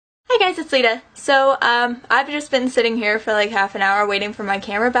guys, it's Leda. So, I've just been sitting here for like half an hour waiting for my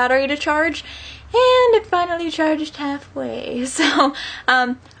camera battery to charge, and it finally charged halfway. So,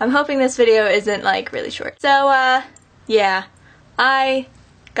 I'm hoping this video isn't like really short. So, yeah, I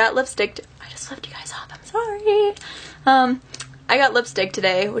got lipstick. I just left you guys off, I'm sorry. I got lipstick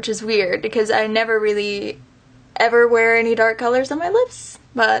today, which is weird because I never really ever wear any dark colors on my lips,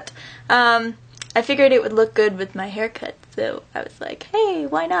 but, I figured it would look good with my haircut, so I was like, hey,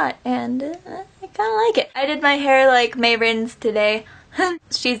 why not? And I kind of like it. I did my hair like Mayrin's today.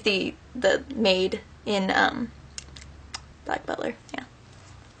 She's the maid in Black Butler. Yeah,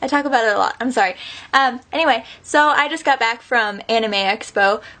 I talk about it a lot. I'm sorry. Anyway, so I just got back from Anime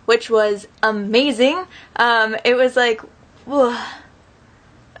Expo, which was amazing. It was like, whoa.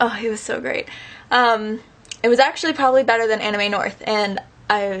 Oh, it was so great. It was actually probably better than Anime North, and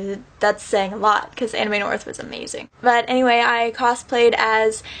that's saying a lot because Anime North was amazing. But anyway, I cosplayed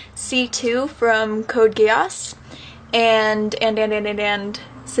as C2 from Code Geass and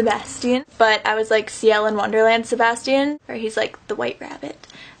Sebastian. But I was like CL in Wonderland Sebastian, where he's like the white rabbit.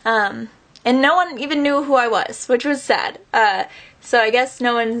 And no one even knew who I was, which was sad. So I guess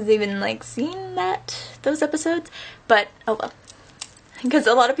no one's even like seen those episodes, but oh well. Because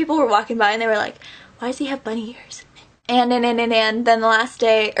a lot of people were walking by and they were like, why does he have bunny ears? And then the last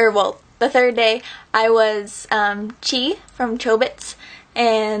day, or well, the third day, I was Chi from Chobits,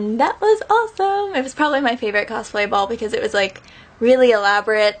 and that was awesome. It was probably my favorite cosplay ball because it was like really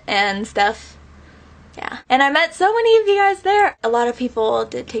elaborate and stuff. Yeah, and I met so many of you guys there. A lot of people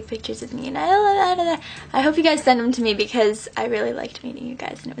did take pictures with me, and I hope you guys send them to me because I really liked meeting you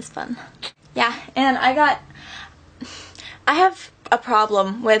guys and it was fun. Yeah, and I have a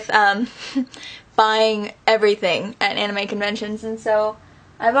problem with buying everything at anime conventions, and so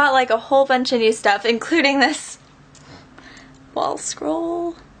I bought like a whole bunch of new stuff, including this wall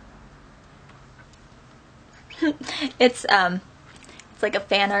scroll. It's like a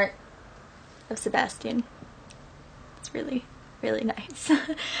fan art of Sebastian. It's really, really nice.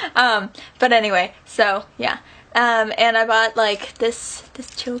 But anyway, so yeah. And I bought like this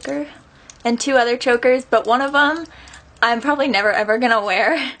choker and two other chokers, but one of them I'm probably never ever gonna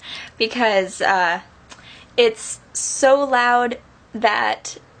wear because it's so loud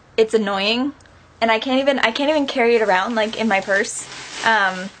that it's annoying, and I can't even carry it around like in my purse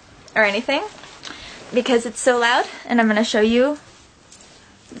or anything because it's so loud. And I'm gonna show you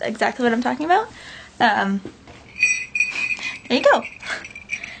exactly what I'm talking about. There you go.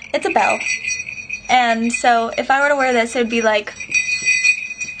 It's a bell, and so if I were to wear this, it would be like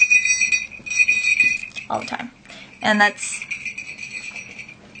all the time. And that's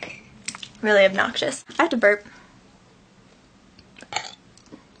really obnoxious. I have to burp.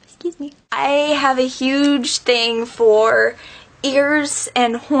 Excuse me. I have a huge thing for ears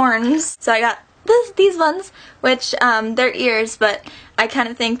and horns. So I got these ones, which they're ears, but I kind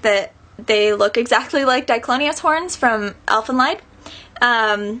of think that they look exactly like Diclonius horns from Elfenlied.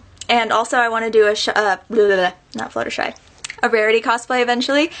 And also I want to do not Fluttershy, a rarity cosplay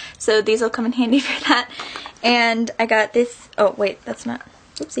eventually, so these will come in handy for that. And I got this, oh wait, that's not,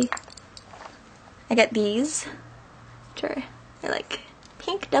 oopsie. I got these, which are, they're like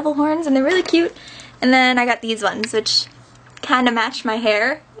pink devil horns, and they're really cute. And then I got these ones, which kind of match my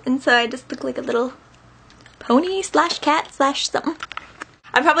hair, and so I just look like a little pony slash cat slash something.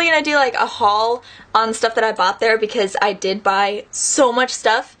 I'm probably gonna do like a haul on stuff that I bought there because I did buy so much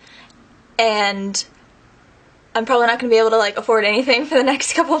stuff, and I'm probably not gonna be able to like afford anything for the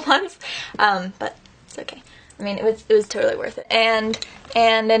next couple of months, but it's okay. I mean, it was totally worth it. And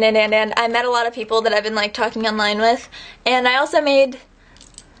I met a lot of people that I've been like talking online with, and I also made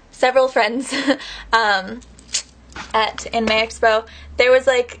several friends at Anime Expo. There was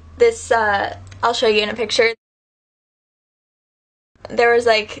like this, I'll show you in a picture. There was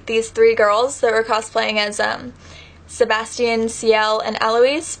like these three girls that were cosplaying as Sebastian, Ciel, and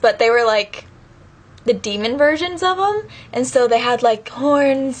Eloise, but they were like the demon versions of them, and so they had like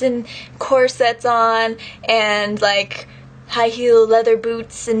horns and corsets on and like high heel leather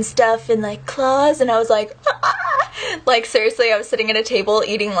boots and stuff and like claws, and I was like, ah! Like seriously, I was sitting at a table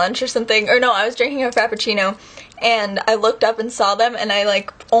eating lunch or something, or no, I was drinking a frappuccino, and I looked up and saw them, and I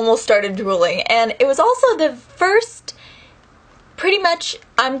like almost started drooling. And it was also the first pretty much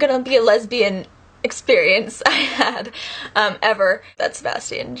I'm gonna be a lesbian experience I had ever. That's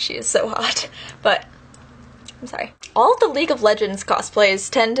Sebastian. She is so hot. But I'm sorry. All of the League of Legends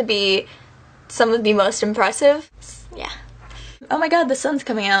cosplays tend to be some of the most impressive. Yeah. Oh my god, the sun's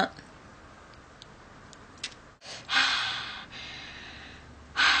coming out.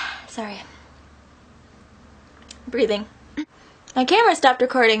 Sorry. Breathing. My camera stopped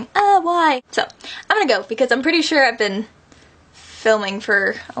recording. Why? So, I'm gonna go because I'm pretty sure I've been filming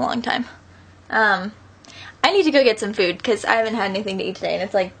for a long time. I need to go get some food because I haven't had anything to eat today, and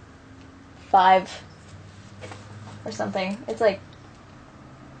it's like 5 or something. It's like,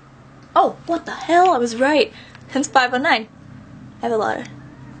 oh, what the hell? I was right. It's 5:09. I have a lot of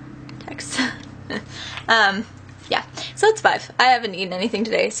texts. Yeah, so it's 5. I haven't eaten anything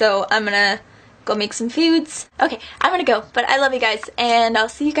today, so I'm gonna go make some foods. Okay, I'm gonna go, but I love you guys, and I'll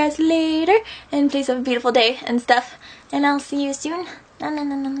see you guys later, and please have a beautiful day and stuff, and I'll see you soon.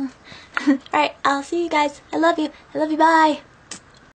 No. Alright, I'll see you guys. I love you, bye.